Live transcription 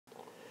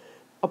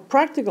A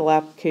practical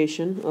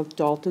application of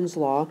Dalton's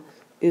law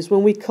is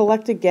when we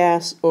collect a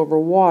gas over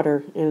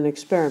water in an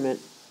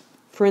experiment.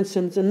 For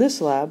instance, in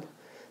this lab,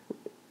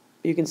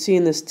 you can see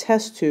in this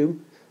test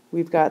tube,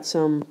 we've got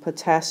some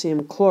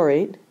potassium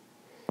chlorate,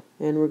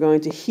 and we're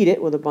going to heat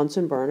it with a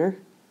Bunsen burner.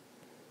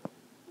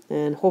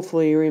 And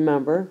hopefully you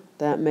remember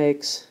that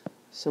makes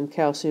some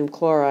calcium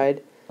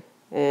chloride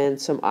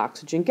and some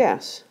oxygen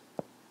gas.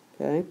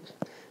 Okay?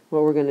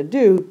 What we're going to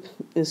do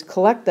is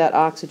collect that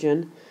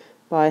oxygen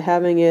by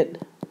having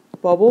it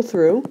bubble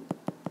through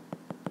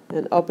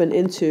and up and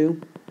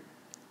into,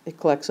 it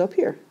collects up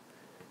here.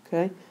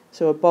 Okay?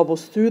 So it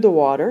bubbles through the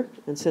water,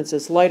 and since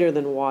it's lighter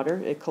than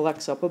water, it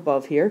collects up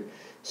above here,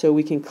 so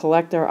we can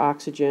collect our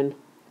oxygen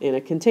in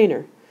a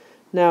container.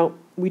 Now,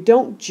 we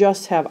don't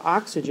just have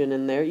oxygen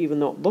in there, even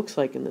though it looks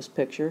like in this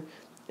picture.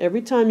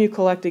 Every time you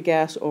collect a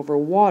gas over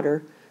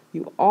water,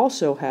 you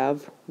also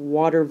have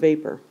water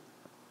vapor.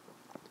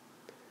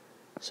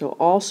 So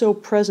also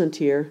present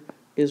here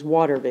is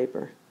water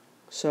vapor.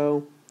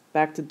 So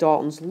back to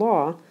Dalton's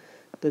law,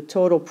 the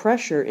total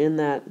pressure in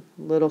that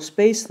little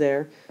space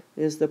there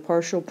is the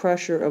partial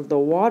pressure of the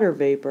water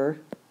vapor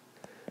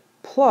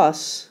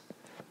plus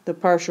the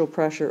partial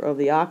pressure of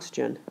the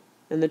oxygen.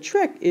 And the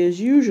trick is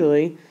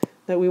usually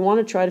that we want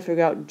to try to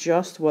figure out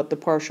just what the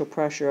partial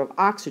pressure of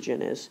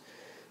oxygen is.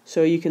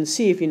 So you can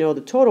see, if you know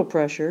the total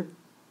pressure,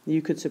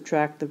 you could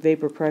subtract the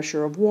vapor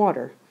pressure of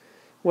water.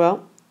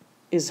 Well,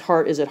 is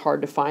it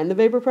hard to find the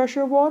vapor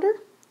pressure of water?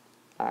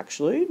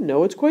 Actually,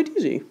 no, it's quite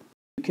easy.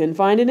 You can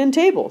find it in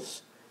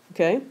tables.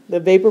 Okay? The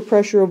vapor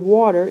pressure of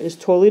water is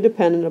totally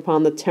dependent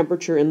upon the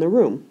temperature in the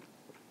room.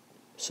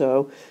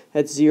 So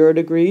at 0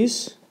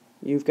 degrees,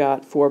 you've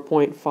got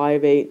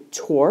 4.58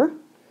 torr.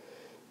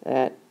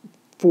 At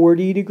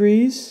 40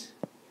 degrees,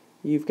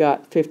 you've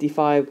got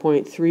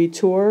 55.3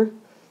 torr.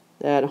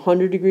 At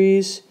 100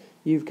 degrees,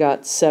 you've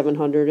got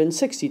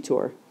 760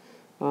 torr.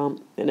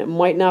 And it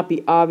might not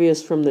be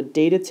obvious from the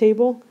data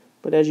table,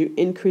 but as you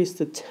increase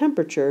the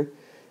temperature,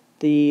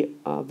 the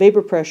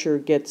vapor pressure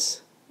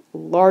gets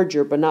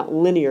larger, but not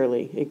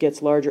linearly. It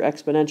gets larger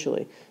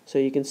exponentially. So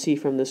you can see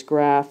from this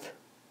graph,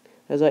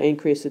 as I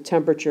increase the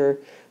temperature,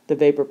 the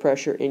vapor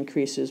pressure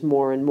increases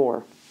more and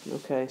more.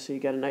 Okay, so you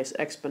get a nice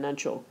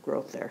exponential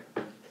growth there.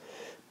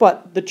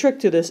 But the trick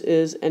to this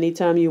is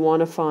anytime you want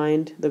to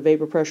find the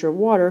vapor pressure of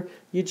water,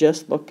 you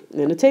just look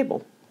in a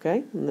table.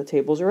 Okay, and the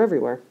tables are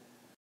everywhere.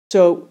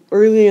 So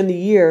early in the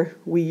year,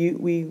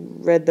 we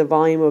read the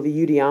volume of a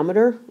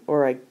eudiometer,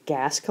 or a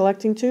gas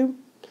collecting tube.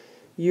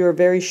 You're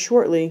very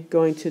shortly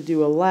going to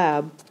do a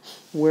lab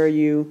where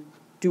you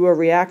do a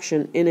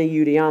reaction in a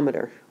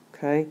eudiometer.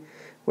 Okay,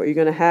 what you're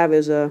going to have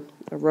is a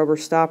rubber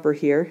stopper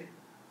here,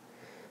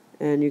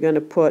 and you're going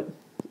to put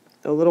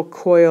a little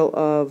coil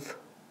of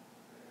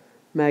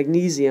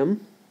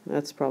magnesium.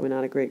 That's probably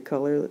not a great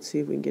color. Let's see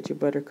if we can get you a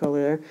better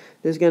color there.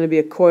 There's going to be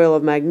a coil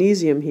of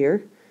magnesium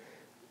here,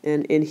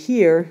 and in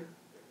here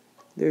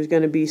there's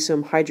going to be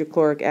some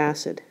hydrochloric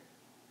acid.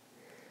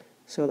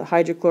 So the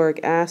hydrochloric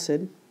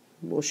acid,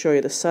 we'll show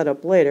you the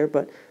setup later,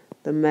 but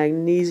the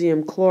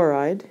magnesium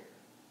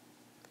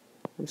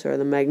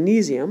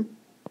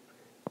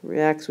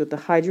reacts with the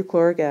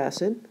hydrochloric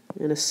acid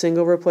in a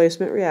single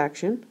replacement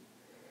reaction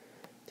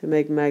to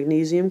make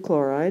magnesium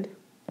chloride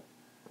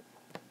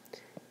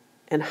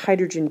and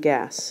hydrogen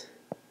gas.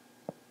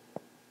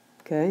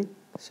 Okay,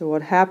 so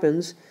what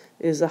happens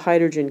is the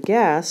hydrogen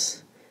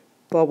gas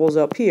bubbles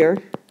up here,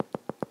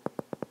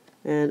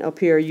 and up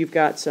here you've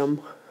got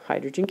some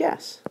hydrogen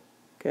gas.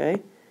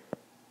 Okay,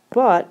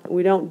 but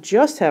we don't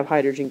just have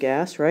hydrogen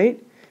gas,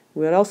 right?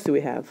 What else do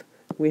we have?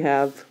 We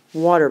have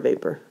water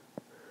vapor.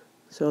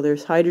 So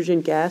there's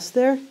hydrogen gas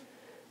there,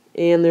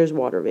 and there's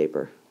water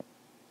vapor.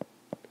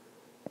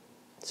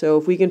 So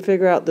if we can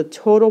figure out the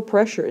total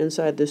pressure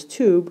inside this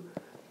tube,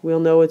 we'll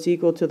know it's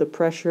equal to the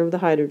pressure of the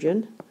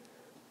hydrogen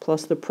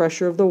plus the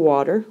pressure of the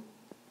water.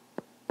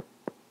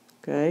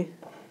 Okay,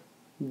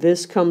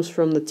 this comes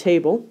from the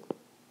table,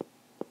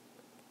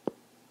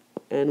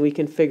 and we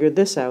can figure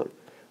this out.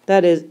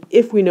 That is,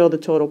 if we know the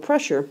total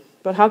pressure.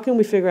 But how can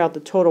we figure out the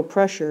total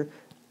pressure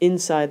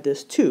inside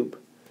this tube?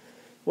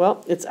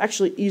 Well, it's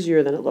actually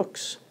easier than it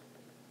looks.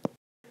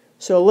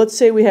 So let's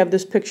say we have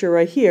this picture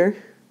right here.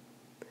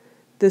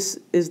 This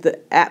is the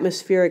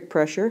atmospheric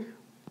pressure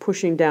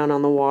pushing down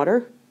on the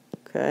water.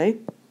 Okay,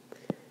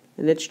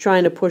 and it's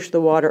trying to push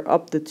the water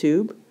up the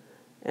tube,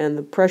 and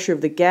the pressure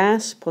of the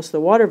gas plus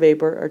the water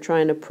vapor are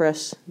trying to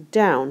press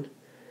down.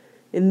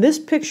 In this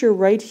picture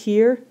right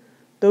here,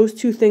 those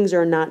two things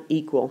are not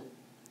equal.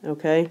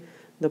 Okay,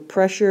 the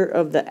pressure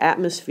of the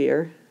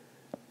atmosphere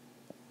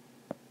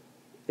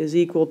is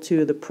equal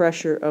to the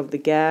pressure of the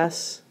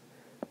gas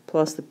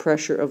plus the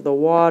pressure of the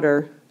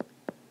water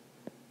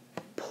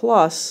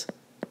plus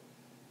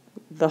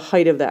the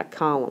height of that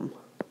column.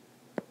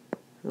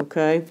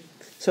 Okay,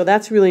 so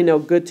that's really no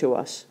good to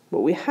us.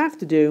 What we have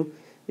to do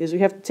is we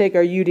have to take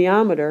our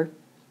eudiometer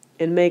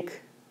and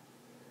make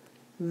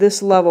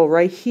this level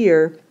right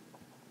here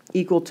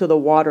equal to the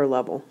water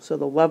level. So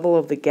the level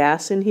of the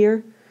gas in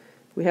here,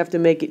 we have to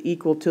make it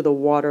equal to the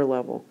water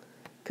level.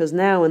 because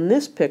now in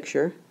this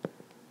picture,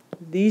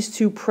 these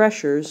two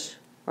pressures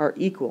are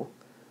equal.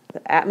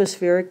 The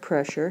atmospheric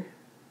pressure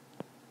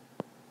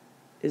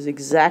is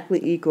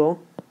exactly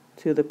equal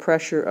to the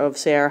pressure of,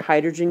 say, our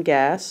hydrogen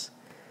gas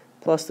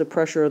plus the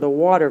pressure of the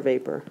water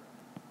vapor.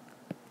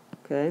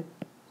 Okay?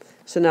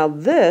 So now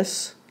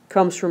this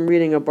comes from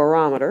reading a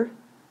barometer,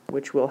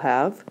 which we'll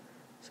have,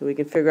 so we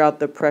can figure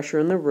out the pressure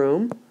in the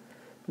room.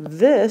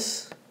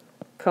 This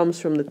comes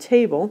from the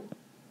table,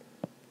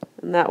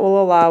 and that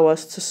will allow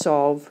us to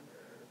solve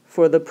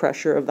for the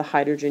pressure of the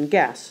hydrogen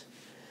gas.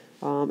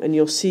 And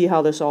you'll see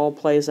how this all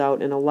plays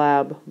out in a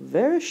lab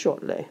very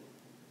shortly.